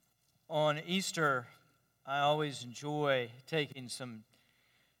On Easter, I always enjoy taking some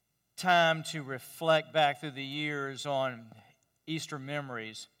time to reflect back through the years on Easter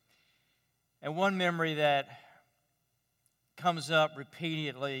memories. And one memory that comes up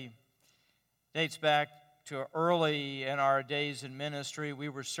repeatedly dates back to early in our days in ministry. We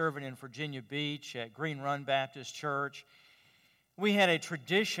were serving in Virginia Beach at Green Run Baptist Church. We had a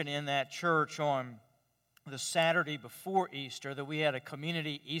tradition in that church on the Saturday before Easter that we had a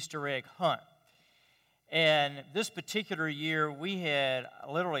community Easter egg hunt. And this particular year, we had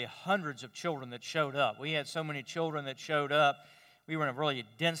literally hundreds of children that showed up. We had so many children that showed up. We were in a really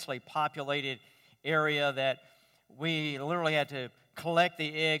densely populated area that we literally had to collect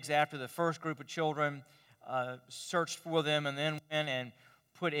the eggs after the first group of children searched for them, and then went and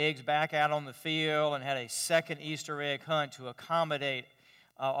put eggs back out on the field and had a second Easter egg hunt to accommodate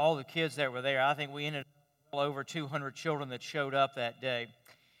all the kids that were there. I think we ended up with over 200 children that showed up that day.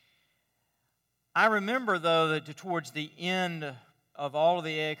 I remember, though, that towards the end of all of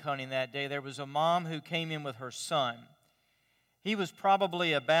the egg hunting that day, there was a mom who came in with her son. He was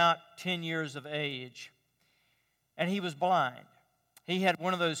probably about 10 years of age, and he was blind. He had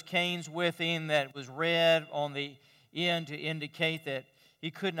one of those canes with him that was red on the end to indicate that he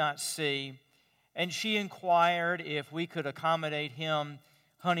could not see. And she inquired if we could accommodate him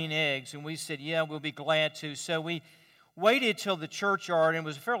hunting eggs, and we said, yeah, we'll be glad to. So we waited till the churchyard, and it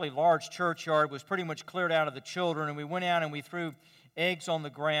was a fairly large churchyard, was pretty much cleared out of the children, and we went out and we threw eggs on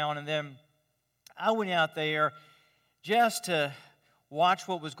the ground, and then I went out there just to watch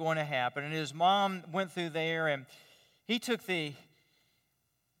what was going to happen. And his mom went through there, and he took the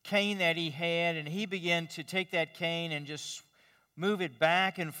cane that he had, and he began to take that cane and just move it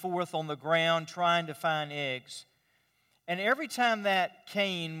back and forth on the ground trying to find eggs. And every time that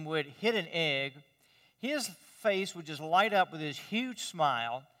cane would hit an egg, his face would just light up with his huge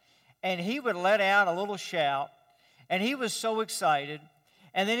smile, and he would let out a little shout, and he was so excited.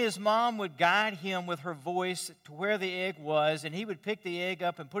 And then his mom would guide him with her voice to where the egg was, and he would pick the egg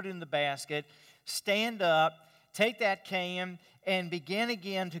up and put it in the basket, stand up, take that cane, and begin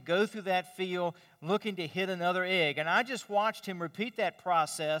again to go through that field looking to hit another egg. And I just watched him repeat that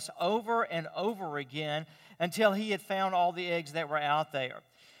process over and over again until he had found all the eggs that were out there.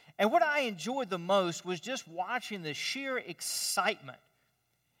 And what I enjoyed the most was just watching the sheer excitement.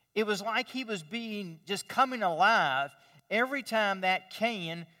 It was like he was just coming alive every time that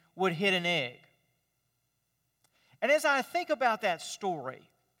cane would hit an egg. And as I think about that story,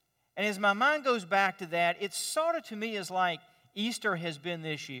 and as my mind goes back to that, it's sort of to me as like Easter has been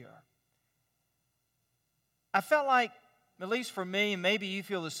this year. I felt like, at least for me, and maybe you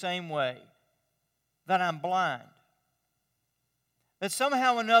feel the same way, that I'm blind. That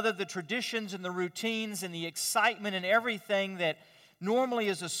somehow or another the traditions and the routines and the excitement and everything that normally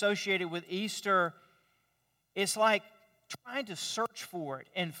is associated with Easter, it's like trying to search for it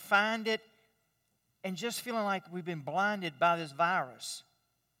and find it and just feeling like we've been blinded by this virus.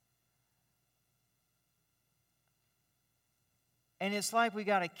 And it's like we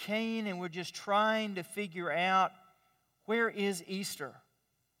got a cane and we're just trying to figure out, where is Easter?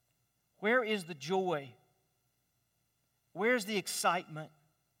 Where is the joy? Where's the excitement?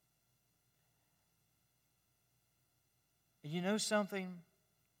 You know something?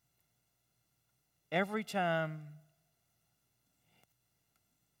 Every time,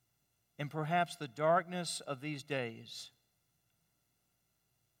 in perhaps the darkness of these days,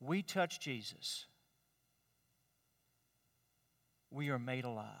 we touch Jesus, we are made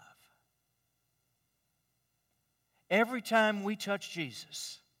alive. Every time we touch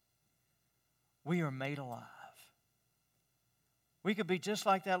Jesus, we are made alive. We could be just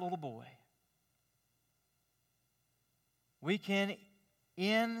like that little boy. We can,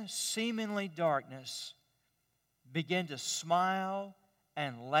 in seemingly darkness, begin to smile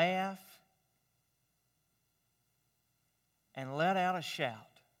and laugh and let out a shout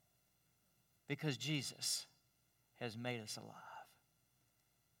because Jesus has made us alive.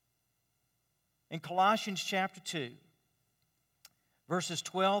 In Colossians chapter 2, verses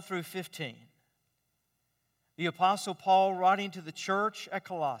 12 through 15, the Apostle Paul, writing to the church at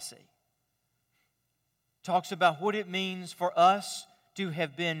Colossae, talks about what it means for us to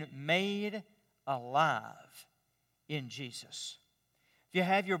have been made alive in Jesus. If you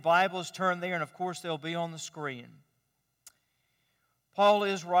have your Bibles, turn there, and of course they'll be on the screen. Paul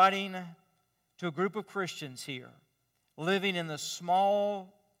is writing to a group of Christians here living in the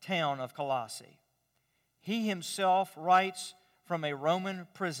small town of Colossae. He himself writes from a Roman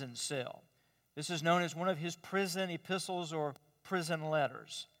prison cell. This is known as one of his prison epistles or prison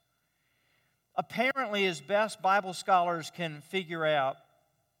letters. Apparently, as best Bible scholars can figure out,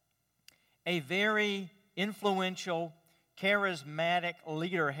 a very influential, charismatic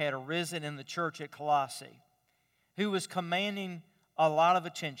leader had arisen in the church at Colossae who was commanding a lot of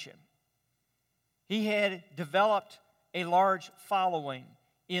attention. He had developed a large following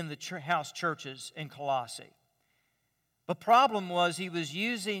in the house churches in Colossae. The problem was he was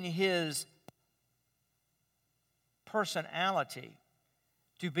using his personality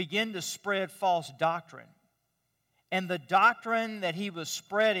to begin to spread false doctrine. And the doctrine that he was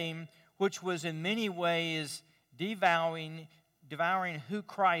spreading, which was in many ways devouring who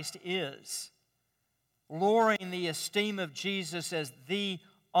Christ is, lowering the esteem of Jesus as the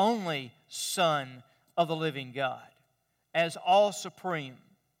only Son of the living God, as all supreme.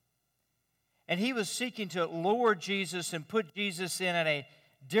 And he was seeking to lower Jesus and put Jesus in at a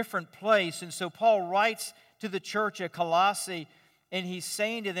different place. And so Paul writes to the church at Colossae, and he's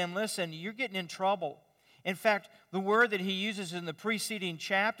saying to them, listen, you're getting in trouble. In fact, the word that he uses in the preceding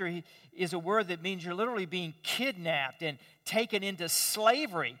chapter is a word that means you're literally being kidnapped and taken into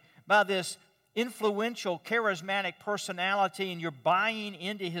slavery by this influential, charismatic personality, and you're buying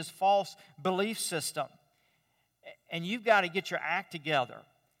into his false belief system. And you've got to get your act together.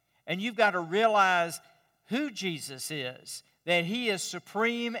 And you've got to realize who Jesus is, that he is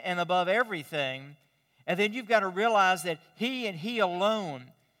supreme and above everything. And then you've got to realize that he and he alone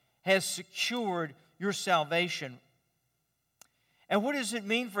has secured your salvation. And what does it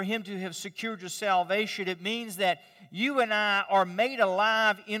mean for him to have secured your salvation? It means that you and I are made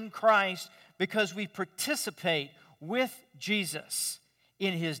alive in Christ because we participate with Jesus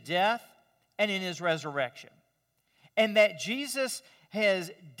in his death and in his resurrection. And that Jesus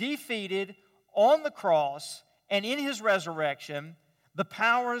has defeated on the cross and in his resurrection the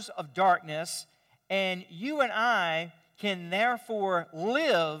powers of darkness, and you and I can therefore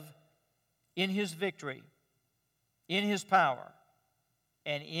live in his victory, in his power,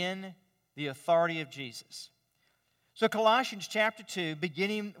 and in the authority of Jesus. So Colossians chapter 2,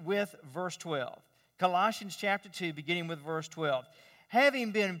 beginning with verse 12. Colossians chapter 2, beginning with verse 12.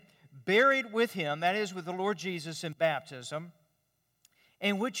 Having been buried with him, that is with the Lord Jesus in baptism,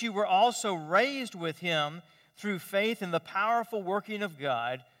 in which you were also raised with him through faith in the powerful working of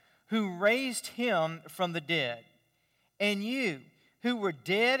God, who raised him from the dead. And you, who were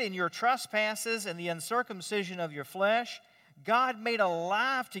dead in your trespasses and the uncircumcision of your flesh, God made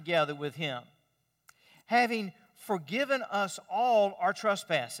alive together with him, having forgiven us all our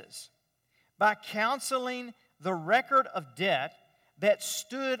trespasses, by canceling the record of debt that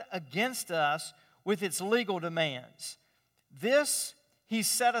stood against us with its legal demands. This he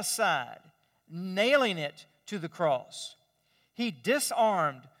set aside, nailing it to the cross. He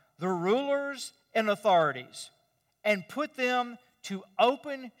disarmed the rulers and authorities and put them to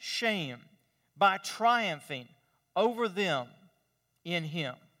open shame by triumphing over them in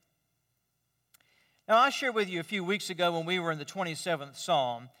him. Now, I shared with you a few weeks ago when we were in the 27th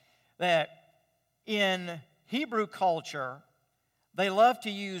Psalm that in Hebrew culture, they love to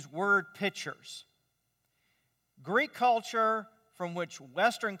use word pictures. Greek culture, from which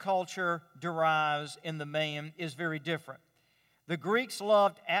Western culture derives in the main, is very different. The Greeks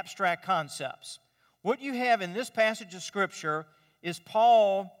loved abstract concepts. What you have in this passage of Scripture is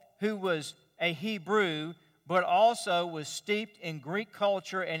Paul, who was a Hebrew, but also was steeped in Greek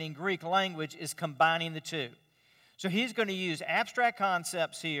culture and in Greek language, is combining the two. So he's going to use abstract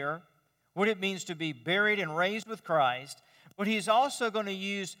concepts here, what it means to be buried and raised with Christ, but he's also going to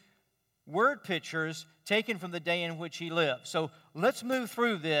use word pictures taken from the day in which he lived. So let's move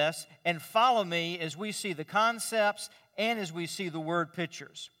through this and follow me as we see the concepts and as we see the word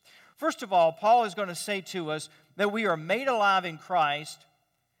pictures. First of all, Paul is going to say to us that we are made alive in Christ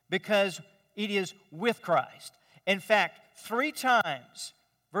because it is with Christ. In fact, 3 times,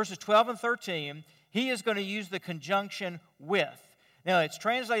 verses 12 and 13, he is going to use the conjunction with. Now, it's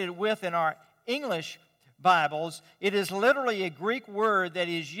translated with in our English Bibles. It is literally a Greek word that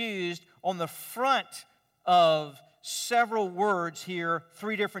is used on the front of several words here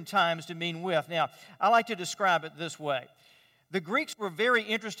 3 different times to mean with. Now, I like to describe it this way. The Greeks were very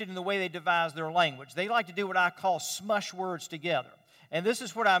interested in the way they devised their language. They like to do what I call smush words together. And this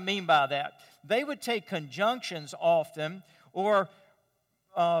is what I mean by that. They would take conjunctions often or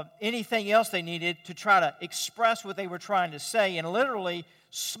anything else they needed to try to express what they were trying to say and literally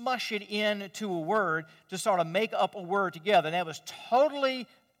smush it into a word to sort of make up a word together. And that was totally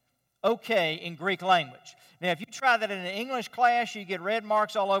okay in Greek language. Now, if you try that in an English class, you get red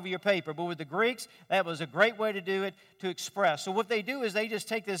marks all over your paper. But with the Greeks, that was a great way to do it, to express. So what they do is they just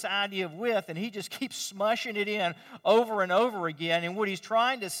take this idea of width, and he just keeps smushing it in over and over again. And what he's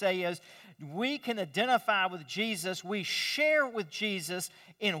trying to say is we can identify with Jesus. We share with Jesus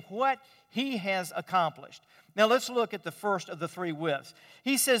in what he has accomplished. Now, let's look at the first of the three widths.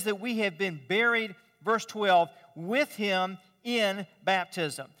 He says that we have been buried, verse 12, with him in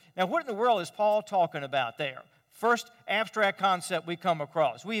baptism. Now, what in the world is Paul talking about there? First abstract concept we come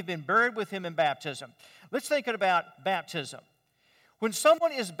across. We have been buried with him in baptism. Let's think about baptism. When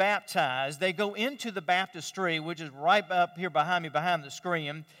someone is baptized, they go into the baptistry, which is right up here behind me, behind the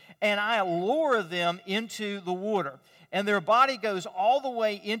screen, and I lower them into the water. And their body goes all the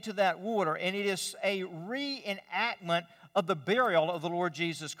way into that water, and it is a reenactment of the burial of the Lord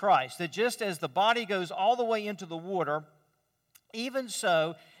Jesus Christ. That just as the body goes all the way into the water, even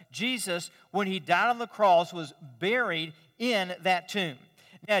so, Jesus, when he died on the cross, was buried in that tomb.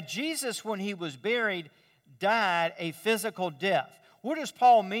 Now, Jesus, when he was buried, died a physical death. What does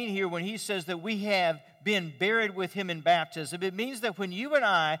Paul mean here when he says that we have been buried with him in baptism? It means that when you and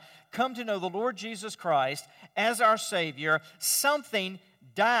I come to know the Lord Jesus Christ as our Savior, something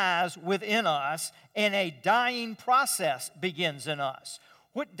dies within us, and a dying process begins in us.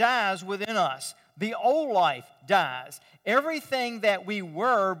 What dies within us? The old life dies. Everything that we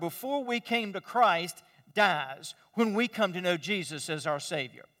were before we came to Christ dies when we come to know Jesus as our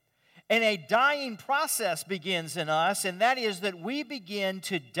Savior. And a dying process begins in us, and that is that we begin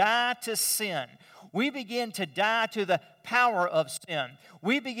to die to sin. We begin to die to the power of sin.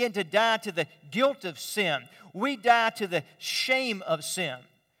 We begin to die to the guilt of sin. We die to the shame of sin.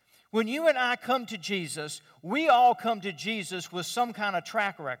 When you and I come to Jesus, we all come to Jesus with some kind of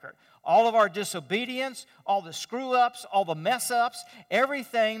track record. All of our disobedience, all the screw-ups, all the mess-ups,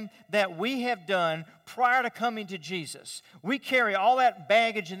 everything that we have done prior to coming to Jesus. We carry all that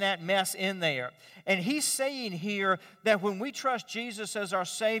baggage and that mess in there. And he's saying here that when we trust Jesus as our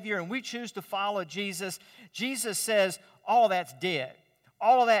Savior and we choose to follow Jesus, Jesus says all of that's dead.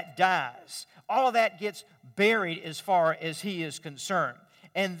 All of that dies. All of that gets buried as far as he is concerned.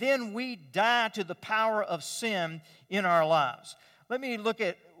 And then we die to the power of sin in our lives.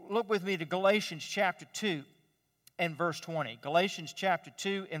 Look with me to Galatians chapter 2 and verse 20. Galatians chapter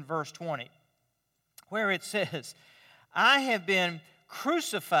 2 and verse 20, where it says, I have been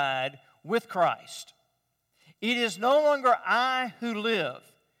crucified with Christ. It is no longer I who live,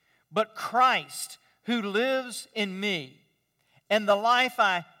 but Christ who lives in me. And the life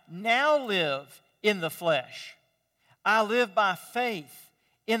I now live in the flesh, I live by faith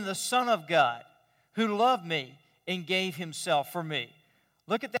in the Son of God who loved me and gave himself for me.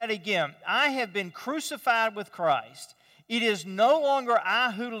 Look at that again. I have been crucified with Christ. It is no longer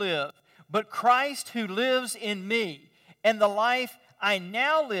I who live, but Christ who lives in me. And the life I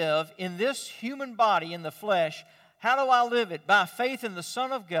now live in this human body, in the flesh, how do I live it? By faith in the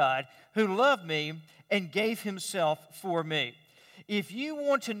Son of God who loved me and gave himself for me. If you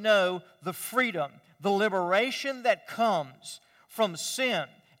want to know the freedom, the liberation that comes from sin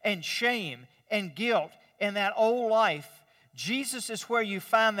and shame and guilt and that old life, Jesus is where you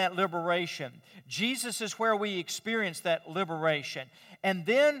find that liberation. Jesus is where we experience that liberation. And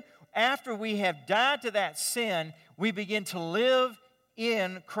then after we have died to that sin, we begin to live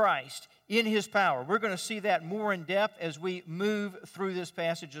in Christ, in his power. We're going to see that more in depth as we move through this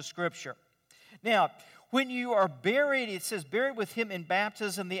passage of Scripture. Now, when you are buried, it says buried with him in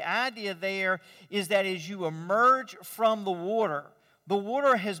baptism. The idea there is that as you emerge from the water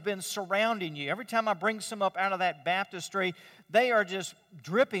has been surrounding you. Every time I bring some up out of that baptistry, they are just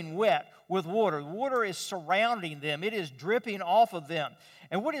dripping wet with water. The water is surrounding them. It is dripping off of them.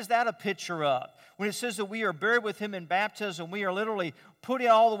 And what is that a picture of? When it says that we are buried with him in baptism, we are literally put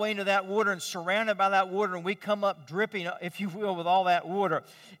all the way into that water and surrounded by that water, and we come up dripping, if you will, with all that water.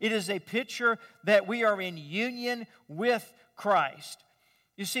 It is a picture that we are in union with Christ.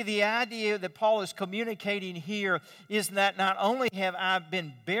 You see, the idea that Paul is communicating here is that not only have I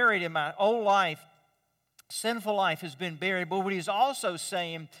been buried in my old life, sinful life has been buried, but what he's also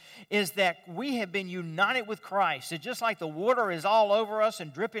saying is that we have been united with Christ. It's just like the water is all over us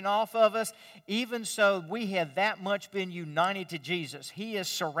and dripping off of us, even so we have that much been united to Jesus. He is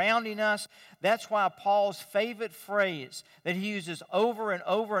surrounding us. That's why Paul's favorite phrase that he uses over and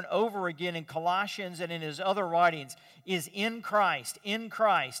over and over again in Colossians and in his other writings is in Christ, in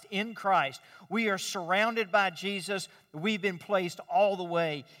Christ, in Christ. We are surrounded by Jesus. We've been placed all the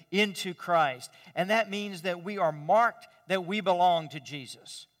way into Christ. And that means that we are marked that we belong to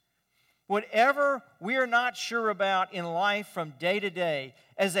Jesus. whatever we're not sure about in life from day to day,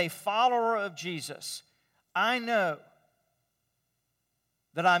 as a follower of Jesus, I know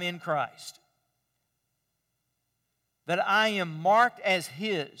that I'm in Christ, that I am marked as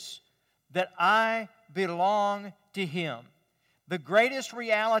His, that I belong to Him. The greatest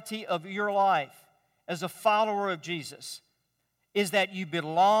reality of your life as a follower of Jesus is that you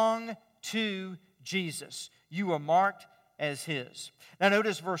belong to Jesus. You are marked as His. Now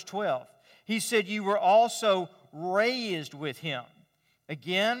notice verse 12. He said, you were also raised with Him.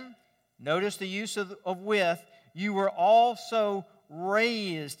 Again, notice the use of with. You were also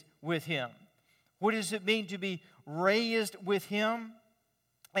raised with Him. What does it mean to be raised with Him?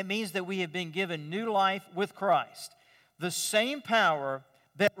 It means that we have been given new life with Christ. The same power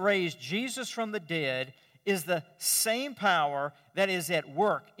that raised Jesus from the dead is the same power that is at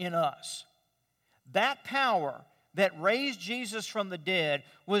work in us. That power that raised Jesus from the dead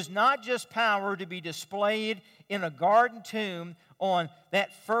was not just power to be displayed in a garden tomb on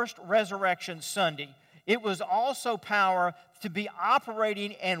that first resurrection Sunday. It was also power to be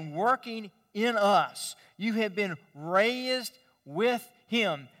operating and working in us. You have been raised with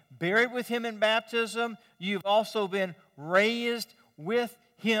Him, buried with Him in baptism. You've also been raised with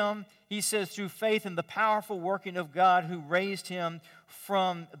Him, he says, through faith in the powerful working of God who raised Him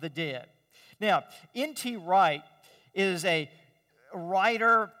from the dead. Now, N.T. Wright is a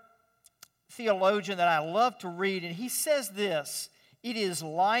writer, theologian that I love to read, and he says this: it is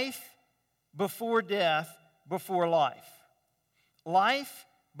life before death before life. Life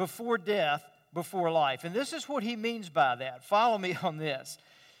before death before life. And this is what he means by that. Follow me on this.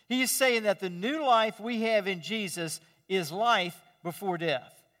 He's saying that the new life we have in Jesus is life before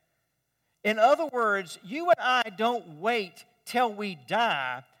death. In other words, you and I don't wait till we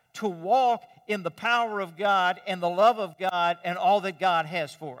die to walk in the power of God and the love of God and all that God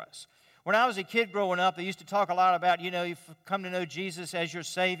has for us. When I was a kid growing up, they used to talk a lot about, you've come to know Jesus as your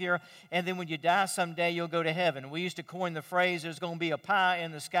Savior, and then when you die someday, you'll go to heaven. We used to coin the phrase, there's going to be a pie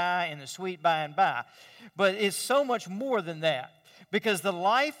in the sky and the sweet by and by. But it's so much more than that. Because the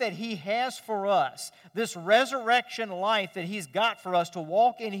life that He has for us, this resurrection life that He's got for us to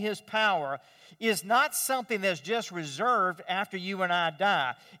walk in His power, is not something that's just reserved after you and I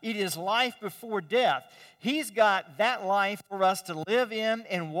die. It is life before death. He's got that life for us to live in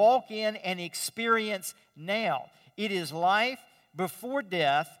and walk in and experience now. It is life before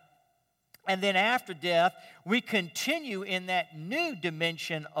death, and then after death, we continue in that new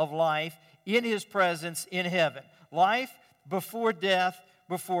dimension of life in His presence in heaven. Life before death,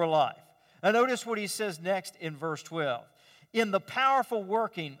 before life. Now notice what he says next in verse 12. In the powerful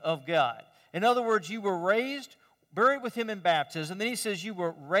working of God. In other words, you were raised, buried with Him in baptism. Then he says you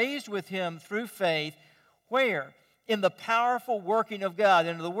were raised with Him through faith. Where? In the powerful working of God.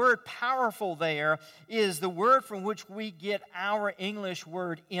 And the word powerful there is the word from which we get our English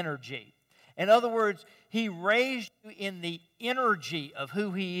word energy. In other words, He raised you in the energy of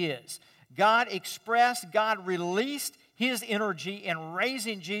who He is. God expressed, God released His energy in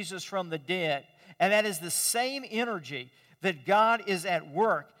raising Jesus from the dead. And that is the same energy that God is at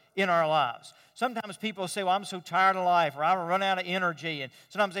work in our lives. Sometimes people say, well, I'm so tired of life, or I've run out of energy. And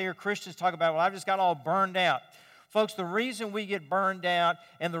sometimes I hear Christians talk about, well, I've just got all burned out. Folks, the reason we get burned out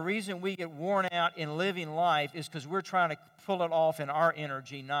and the reason we get worn out in living life is because we're trying to pull it off in our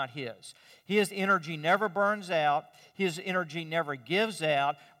energy, not His. His energy never burns out. His energy never gives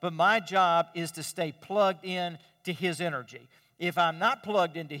out. But my job is to stay plugged in to His energy. If I'm not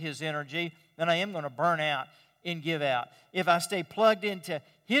plugged into His energy, then I am going to burn out and give out. If I stay plugged into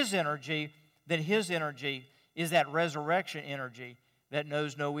His energy, then His energy is that resurrection energy that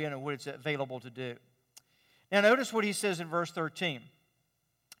knows no end and what it's available to do. Now notice what he says in verse 13.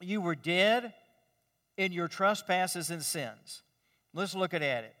 You were dead in your trespasses and sins. Let's look at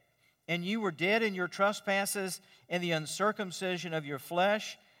it. And you were dead in your trespasses and the uncircumcision of your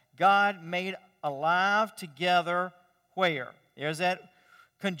flesh. God made alive together where? There's that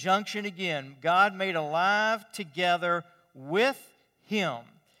conjunction again. God made alive together with Him,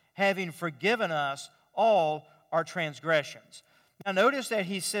 having forgiven us all our transgressions. Now notice that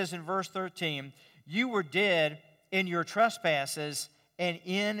he says in verse 13, you were dead in your trespasses and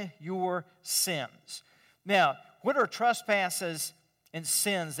in your sins. Now, what are trespasses and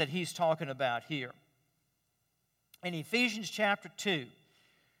sins that he's talking about here? In Ephesians chapter 2,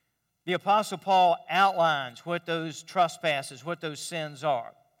 the Apostle Paul outlines what those trespasses, what those sins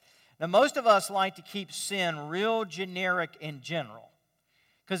are. Now, most of us like to keep sin real generic and general.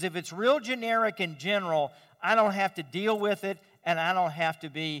 Because if it's real generic and general, I don't have to deal with it and I don't have to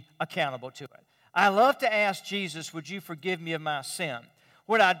be accountable to it. I love to ask Jesus, would you forgive me of my sin?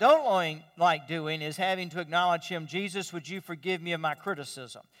 What I don't like doing is having to acknowledge Him. Jesus, would you forgive me of my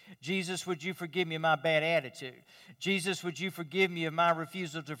criticism? Jesus, would you forgive me of my bad attitude? Jesus, would you forgive me of my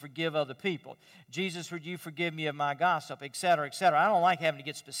refusal to forgive other people? Jesus, would you forgive me of my gossip, et cetera, et cetera. I don't like having to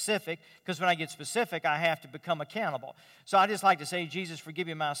get specific, because when I get specific, I have to become accountable. So I just like to say, Jesus, forgive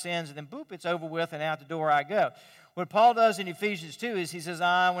me my sins, and then boop, it's over with, and out the door I go. What Paul does in Ephesians 2 is he says,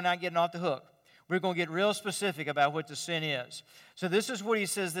 we're not getting off the hook. We're going to get real specific about what the sin is. So this is what he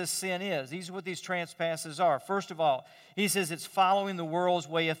says this sin is. These are what these trespasses are. First of all, he says it's following the world's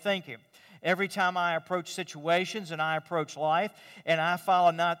way of thinking. Every time I approach situations and I approach life and I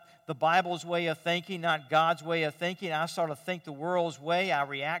follow not the Bible's way of thinking, not God's way of thinking, I sort of think the world's way. I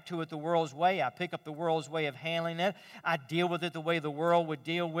react to it the world's way. I pick up the world's way of handling it. I deal with it the way the world would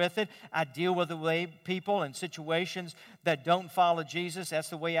deal with it. I deal with the way people and situations that don't follow Jesus, that's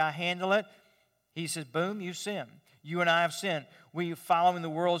the way I handle it. He says, boom, you sin. You and I have sinned. We are following the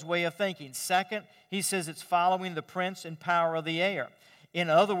world's way of thinking. Second, he says it's following the prince and power of the air. In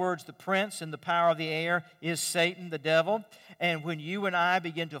other words, the prince and the power of the air is Satan, the devil. And when you and I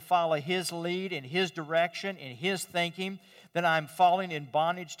begin to follow his lead in his direction, in his thinking, then I'm falling in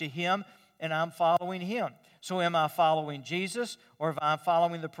bondage to him and I'm following him. So am I following Jesus, or am I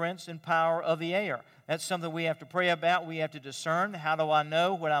following the prince and power of the air? That's something we have to pray about. We have to discern. How do I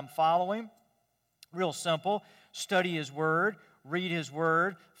know what I'm following? Real simple. Study His Word, read His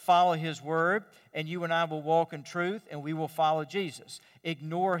Word, follow His Word, and you and I will walk in truth, and we will follow Jesus.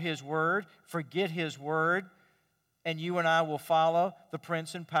 Ignore His Word, forget His Word, and you and I will follow the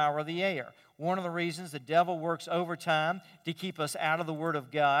prince and power of the air. One of the reasons the devil works overtime to keep us out of the Word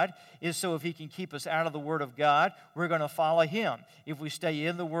of God is so if he can keep us out of the Word of God, we're going to follow him. If we stay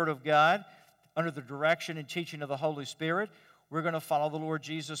in the Word of God, under the direction and teaching of the Holy Spirit, we're going to follow the Lord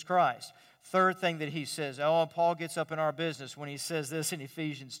Jesus Christ. Third thing that he says, Paul gets up in our business when he says this in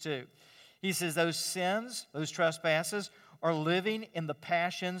Ephesians 2. He says those sins, those trespasses, are living in the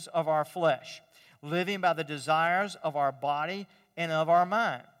passions of our flesh, living by the desires of our body and of our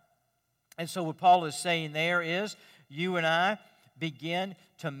mind. And so what Paul is saying there is, you and I begin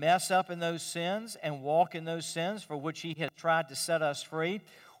to mess up in those sins and walk in those sins for which he has tried to set us free,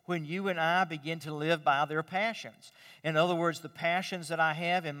 when you and I begin to live by their passions. In other words, the passions that I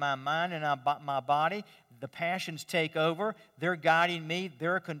have in my mind and my body, the passions take over. They're guiding me,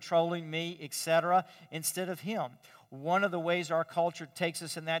 they're controlling me, etc., instead of Him. One of the ways our culture takes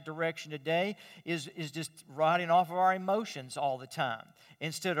us in that direction today is just riding off of our emotions all the time,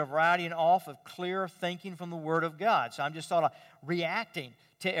 instead of riding off of clear thinking from the Word of God. So I'm just sort of reacting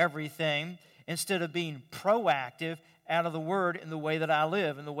to everything instead of being proactive out of the Word in the way that I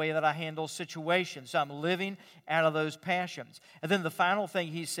live, in the way that I handle situations. So I'm living out of those passions. And then the final thing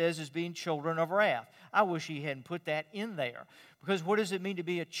he says is being children of wrath. I wish he hadn't put that in there. Because what does it mean to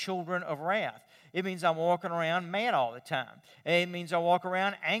be a children of wrath? It means I'm walking around mad all the time. It means I walk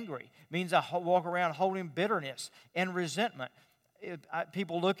around angry. It means I walk around holding bitterness and resentment.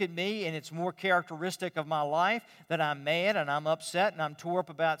 People look at me, and it's more characteristic of my life that I'm mad and I'm upset and I'm tore up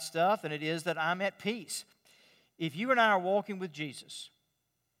about stuff than it is that I'm at peace. If you and I are walking with Jesus,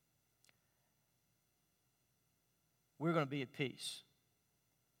 we're going to be at peace.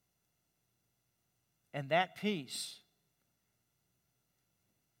 And that peace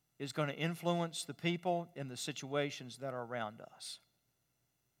is going to influence the people and the situations that are around us.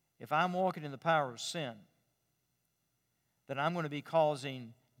 If I'm walking in the power of sin, then I'm going to be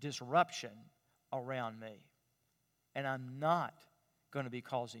causing disruption around me. And I'm not going to be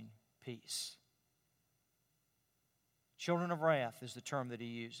causing peace. Children of wrath is the term that he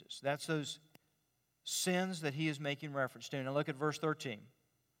uses. That's those sins that he is making reference to. Now look at verse 13.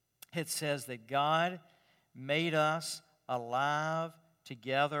 It says that God made us alive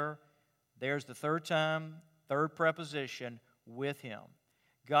together. There's the third time, third preposition, with him.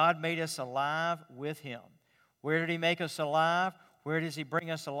 God made us alive with him. Where did he make us alive? Where does he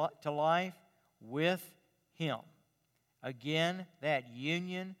bring us to life? With him. Again, that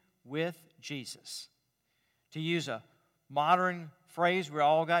union with Jesus. To use a modern phrase we're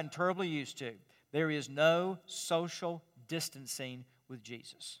all gotten terribly used to, there is no social distancing with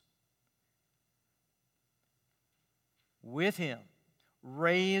Jesus. With him,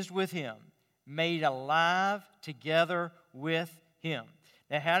 raised with him, made alive together with him.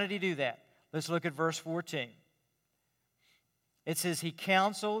 Now, how did he do that? Let's look at verse 14. It says, he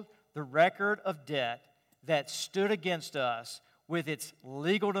canceled the record of debt that stood against us with its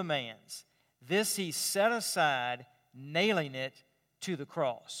legal demands. This he set aside, nailing it to the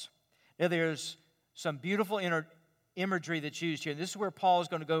cross. Now, there's some beautiful imagery that's used here. This is where Paul is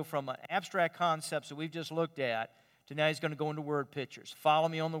going to go from abstract concepts that we've just looked at So now he's going to go into word pictures. Follow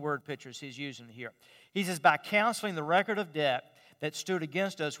me on the word pictures he's using here. He says, by canceling the record of debt that stood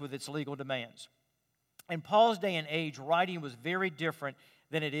against us with its legal demands. In Paul's day and age, writing was very different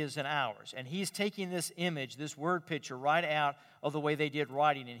than it is in ours. And he's taking this image, this word picture, right out of the way they did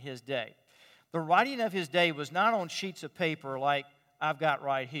writing in his day. The writing of his day was not on sheets of paper like I've got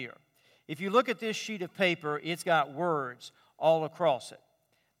right here. If you look at this sheet of paper, it's got words all across it.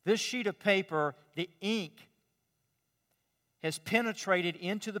 This sheet of paper, the ink has penetrated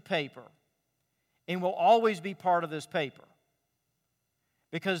into the paper and will always be part of this paper.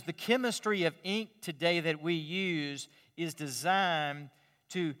 Because the chemistry of ink today that we use is designed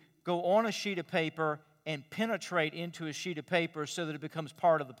to go on a sheet of paper and penetrate into a sheet of paper so that it becomes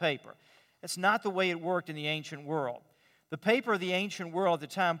part of the paper. That's not the way it worked in the ancient world. The paper of the ancient world at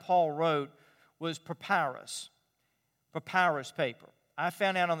the time Paul wrote was papyrus paper. I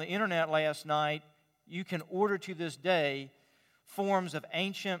found out on the internet last night you can order to this day forms of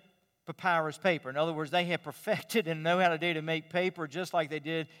ancient papyrus paper. In other words, they have perfected and know how to make paper just like they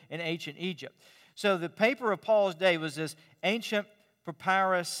did in ancient Egypt. So the paper of Paul's day was this ancient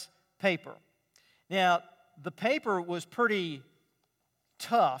papyrus paper. Now, the paper was pretty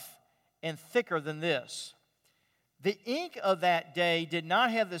tough and thicker than this. The ink of that day did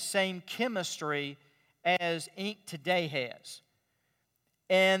not have the same chemistry as ink today has.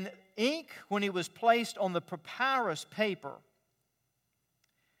 And ink, when it was placed on the papyrus paper,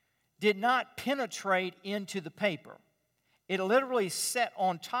 did not penetrate into the paper. It literally sat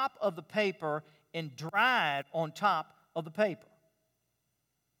on top of the paper and dried on top of the paper.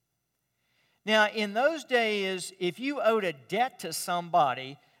 Now, in those days, if you owed a debt to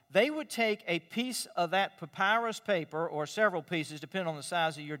somebody, they would take a piece of that papyrus paper, or several pieces, depending on the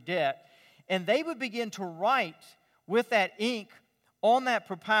size of your debt, and they would begin to write with that ink on that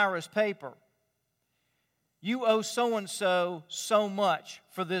papyrus paper. You owe so-and-so so much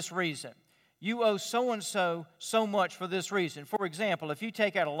for this reason. You owe so-and-so so much for this reason. For example, if you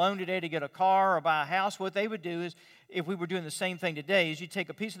take out a loan today to get a car or buy a house, what they would do is, if we were doing the same thing today, is you take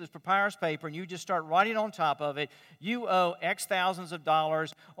a piece of this papyrus paper and you just start writing on top of it, you owe X thousands of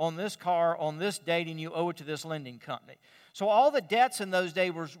dollars on this car on this date, and you owe it to this lending company. So all the debts in those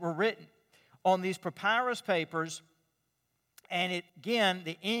days were written on these papyrus papers, and again,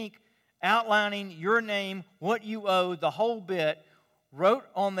 the ink outlining your name, what you owe, the whole bit, wrote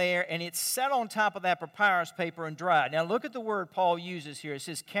on there, and it's set on top of that papyrus paper and dried. Now look at the word Paul uses here. It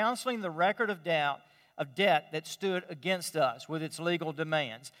says, canceling the record of debt that stood against us with its legal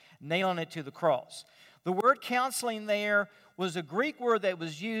demands, nailing it to the cross. The word counseling there was a Greek word that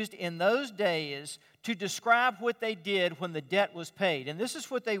was used in those days to describe what they did when the debt was paid. And this is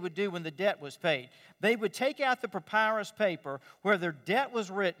what they would do when the debt was paid. They would take out the papyrus paper where their debt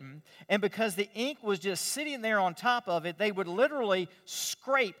was written, and because the ink was just sitting there on top of it, they would literally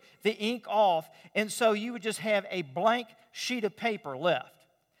scrape the ink off, and so you would just have a blank sheet of paper left.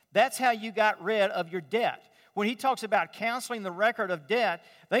 That's how you got rid of your debt. When he talks about canceling the record of debt,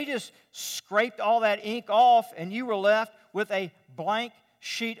 they just scraped all that ink off, and you were left with a blank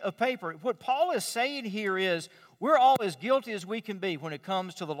sheet of paper. What Paul is saying here is, we're all as guilty as we can be when it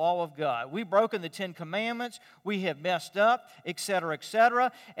comes to the law of God. We've broken the 10 Commandments, we have messed up,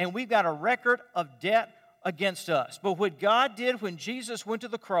 etc., and we've got a record of debt against us. But what God did when Jesus went to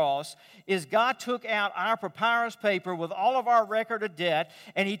the cross is God took out our papyrus paper with all of our record of debt,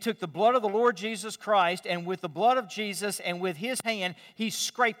 and He took the blood of the Lord Jesus Christ, and with the blood of Jesus and with His hand, He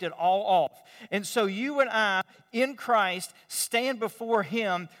scraped it all off. And so you and I, in Christ, stand before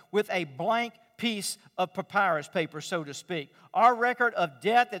Him with a blank piece of papyrus paper, so to speak. Our record of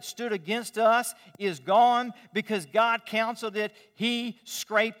debt that stood against us is gone because God canceled it. He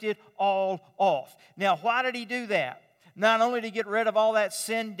scraped it all off. Now, why did He do that? Not only to get rid of all that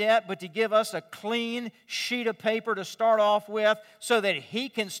sin debt, but to give us a clean sheet of paper to start off with so that He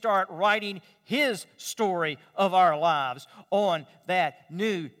can start writing His story of our lives on that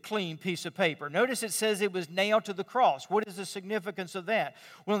new, clean piece of paper. Notice it says it was nailed to the cross. What is the significance of that?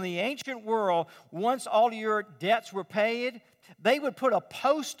 Well, in the ancient world, once all your debts were paid, they would put a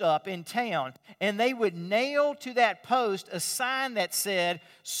post up in town, and they would nail to that post a sign that said,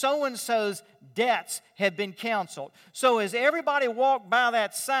 so-and-so's debts have been canceled. So as everybody walked by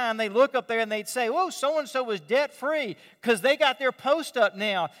that sign, they look up there and they'd say, oh, so-and-so was debt-free, because they got their post up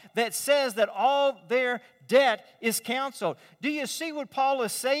now that says that all their debt is canceled. Do you see what Paul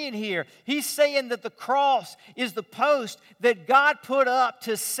is saying here? He's saying that the cross is the post that God put up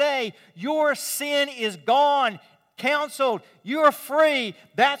to say, your sin is gone, canceled, you're free.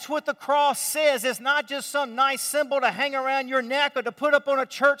 That's what the cross says. It's not just some nice symbol to hang around your neck or to put up on a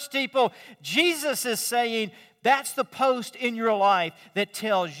church steeple. Jesus is saying, That's the post in your life that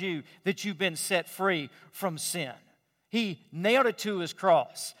tells you that you've been set free from sin. He nailed it to his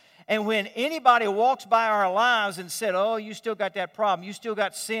cross. And when anybody walks by our lives and said, oh, you still got that problem, you still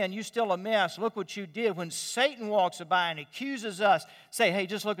got sin, you still a mess, look what you did. When Satan walks by and accuses us, say, hey,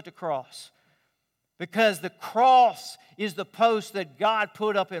 just look at the cross. Because the cross is the post that God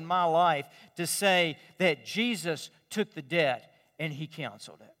put up in my life to say that Jesus took the debt and he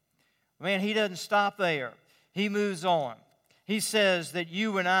canceled it. Man, he doesn't stop there. He moves on. He says that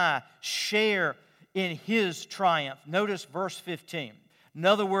you and I share in his triumph. Notice verse 15.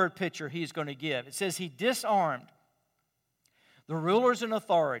 Another word picture he's going to give. It says he disarmed the rulers and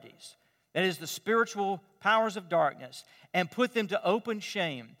authorities, that is the spiritual powers of darkness, and put them to open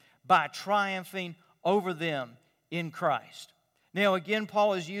shame by triumphing over them in Christ. Now again,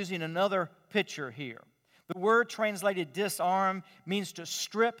 Paul is using another picture here. The word translated disarm means to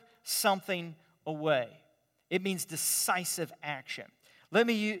strip something away. It means decisive action. Let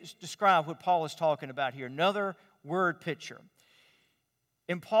me describe what Paul is talking about here. Another word picture.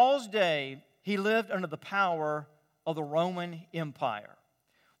 In Paul's day, he lived under the power of the Roman Empire.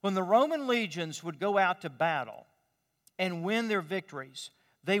 When the Roman legions would go out to battle and win their victories,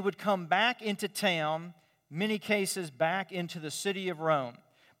 they would come back into town, many cases back into the city of Rome.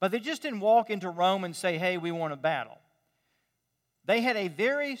 But they just didn't walk into Rome and say, hey, we want to battle. They had a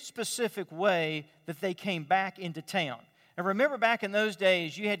very specific way that they came back into town. And remember, back in those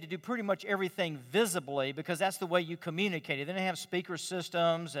days, you had to do pretty much everything visibly because that's the way you communicated. They didn't have speaker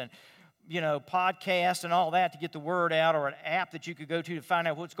systems and, podcasts and all that to get the word out, or an app that you could go to find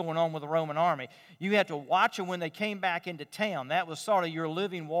out what's going on with the Roman army. You had to watch them when they came back into town. That was sort of your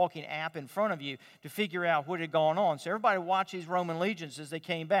living, walking app in front of you to figure out what had gone on. So everybody watched these Roman legions as they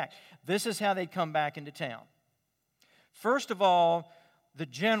came back. This is how they'd come back into town. First of all, the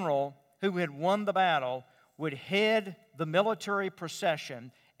general who had won the battle would head the military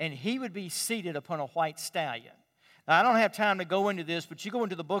procession, and he would be seated upon a white stallion. Now, I don't have time to go into this, but you go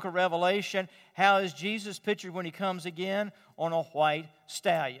into the book of Revelation, how is Jesus pictured when he comes again? On a white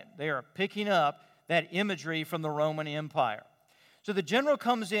stallion. They are picking up that imagery from the Roman Empire. So the general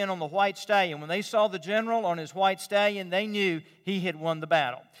comes in on the white stallion. When they saw the general on his white stallion, they knew he had won the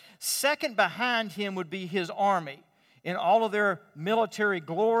battle. Second behind him would be his army, in all of their military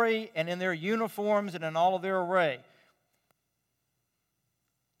glory and in their uniforms and in all of their array.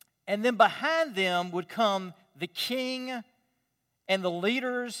 And then behind them would come the king and the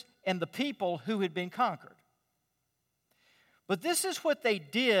leaders and the people who had been conquered. But this is what they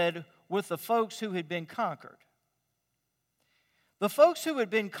did with the folks who had been conquered. The folks who had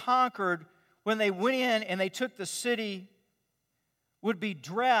been conquered, when they went in and they took the city, would be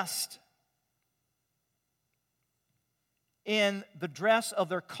dressed in the dress of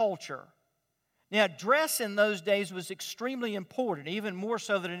their culture. Now, dress in those days was extremely important, even more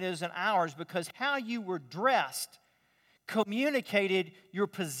so than it is in ours, because how you were dressed communicated your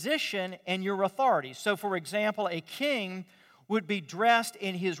position and your authority. So, for example, a king would be dressed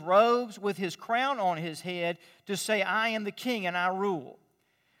in his robes with his crown on his head to say, I am the king and I rule.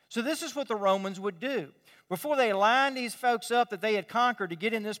 So this is what the Romans would do. Before they lined these folks up that they had conquered to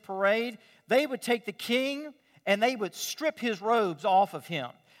get in this parade, they would take the king and they would strip his robes off of him.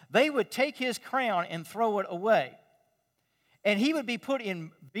 They would take his crown and throw it away. And he would be put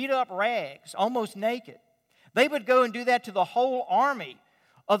in beat-up rags, almost naked. They would go and do that to the whole army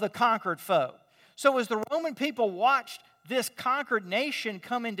of the conquered foe. So as the Roman people watched this conquered nation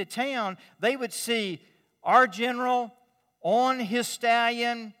come into town, they would see our general on his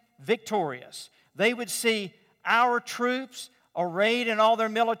stallion victorious. They would see our troops arrayed in all their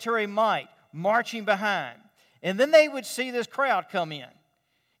military might, marching behind. And then they would see this crowd come in.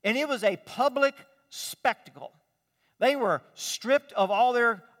 And it was a public spectacle. They were stripped of all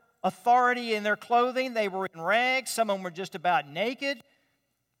their authority in their clothing. They were in rags. Some of them were just about naked.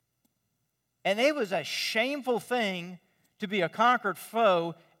 And it was a shameful thing to be a conquered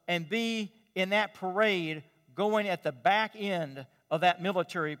foe and be in that parade going at the back end of that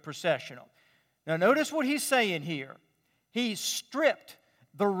military processional. Now notice what he's saying here. He stripped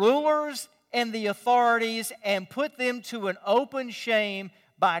the rulers and the authorities and put them to an open shame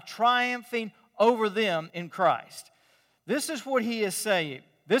by triumphing over them in Christ. This is what he is saying.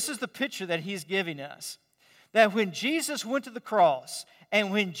 This is the picture that he's giving us. That when Jesus went to the cross,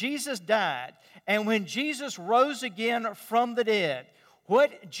 and when Jesus died, and when Jesus rose again from the dead,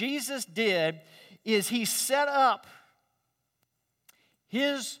 what Jesus did is he set up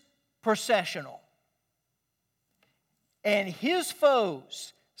his processional. And his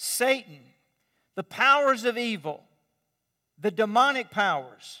foes, Satan, the powers of evil, the demonic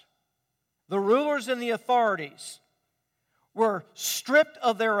powers, the rulers and the authorities, were stripped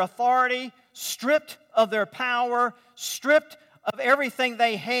of their authority, stripped of their power, stripped of everything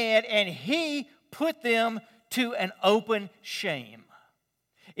they had, and He put them to an open shame.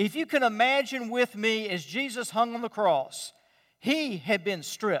 If you can imagine with me, as Jesus hung on the cross, He had been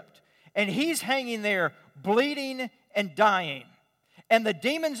stripped, and He's hanging there bleeding and dying. And the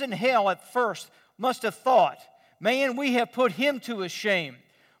demons in hell at first must have thought, man, we have put Him to a shame.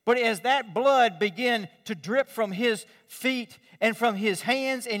 But as that blood began to drip from His feet and from His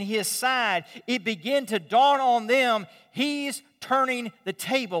hands and His side, it began to dawn on them, He's turning the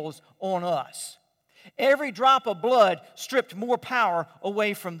tables on us. Every drop of blood stripped more power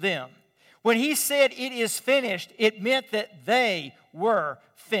away from them. When He said it is finished, it meant that they were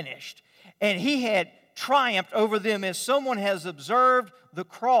finished. And He had triumphed over them. As someone has observed, the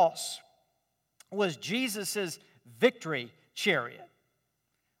cross was Jesus' victory chariot.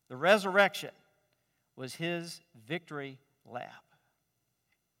 The resurrection was His victory lap.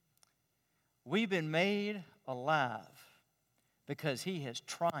 We've been made alive because He has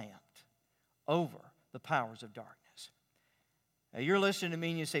triumphed over the powers of darkness. Now, you're listening to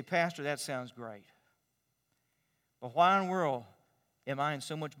me and you say, Pastor, that sounds great. But why in the world am I in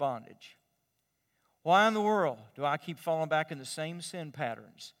so much bondage? Why in the world do I keep falling back in the same sin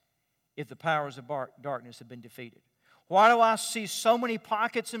patterns if the powers of darkness have been defeated? Why do I see so many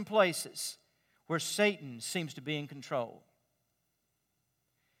pockets and places where Satan seems to be in control?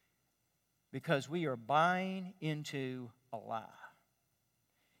 Because we are buying into a lie.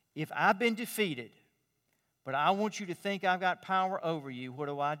 If I've been defeated, but I want you to think I've got power over you, what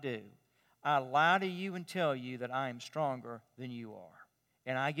do? I lie to you and tell you that I am stronger than you are.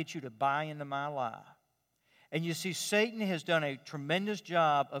 And I get you to buy into my lie. And you see, Satan has done a tremendous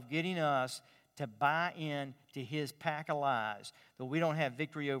job of getting us to buy in to his pack of lies. That we don't have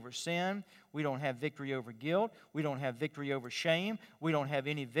victory over sin. We don't have victory over guilt. We don't have victory over shame. We don't have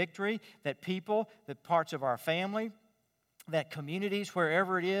any victory. That people, that parts of our family, that communities,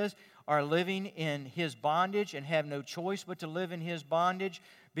 wherever it is, are living in his bondage and have no choice but to live in his bondage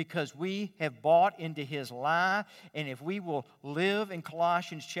because we have bought into his lie. And if we will live in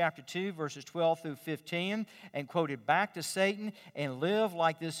Colossians chapter 2, verses 12 through 15, and quote it back to Satan and live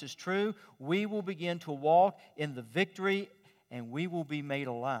like this is true, we will begin to walk in the victory and we will be made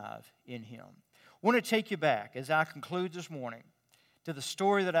alive in him. I want to take you back, as I conclude this morning, to the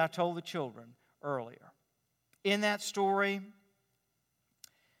story that I told the children earlier. In that story,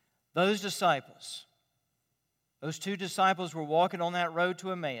 those disciples, those two disciples were walking on that road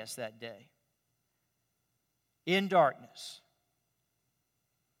to Emmaus that day in darkness.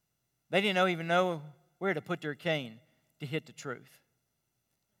 They didn't even know where to put their cane to hit the truth.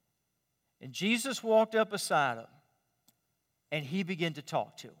 And Jesus walked up beside them, and he began to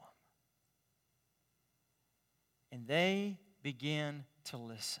talk to them. And they began to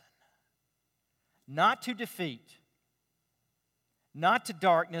listen. Not to defeat, not to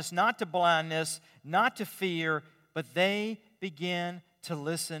darkness, not to blindness, not to fear, but they began to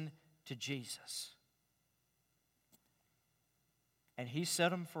listen to Jesus. And he set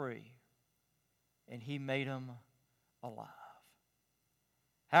them free, and he made them alive.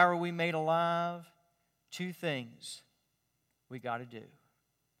 How are we made alive? Two things we got to do.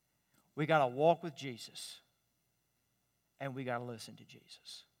 We got to walk with Jesus, and we got to listen to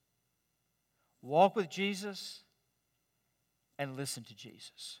Jesus. Walk with Jesus and listen to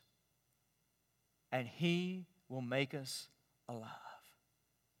Jesus. And he will make us alive.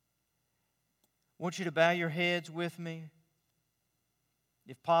 I want you to bow your heads with me.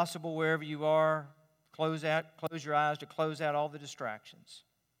 If possible, wherever you are, close your eyes to close out all the distractions.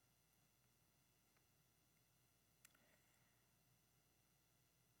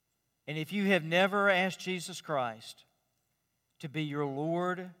 And if you have never asked Jesus Christ to be your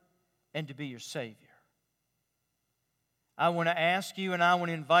Lord and to be your Savior, I want to ask you and I want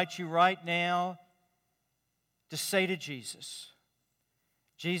to invite you right now to say to Jesus,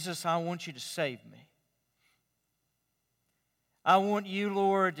 Jesus, I want you to save me. I want you,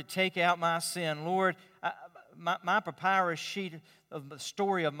 Lord, to take out my sin. Lord, my papyrus sheet of the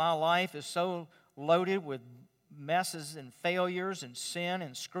story of my life is so loaded with messes and failures and sin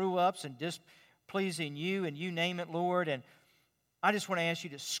and screw-ups and displeasing you and you name it, Lord. And I just want to ask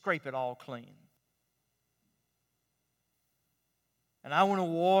you to scrape it all clean. And I want to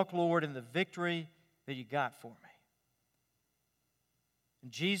walk, Lord, in the victory that you got for me.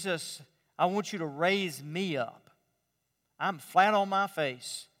 And Jesus, I want you to raise me up. I'm flat on my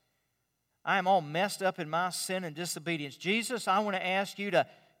face. I am all messed up in my sin and disobedience. Jesus, I want to ask you to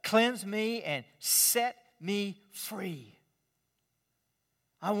cleanse me and set me free.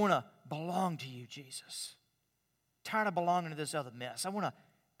 I want to belong to you, Jesus. Tired of belonging to this other mess. I want to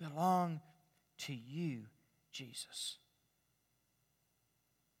belong to you, Jesus.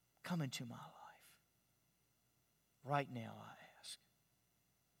 Come into my life. Right now, I ask.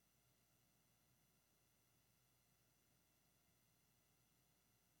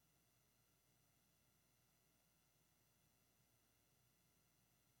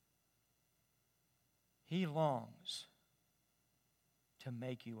 He longs to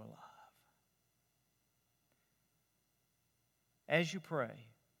make you alive. As you pray,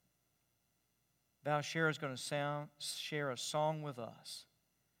 Valshera is going to share a song with us.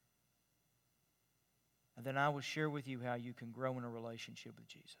 And then I will share with you how you can grow in a relationship with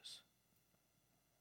Jesus.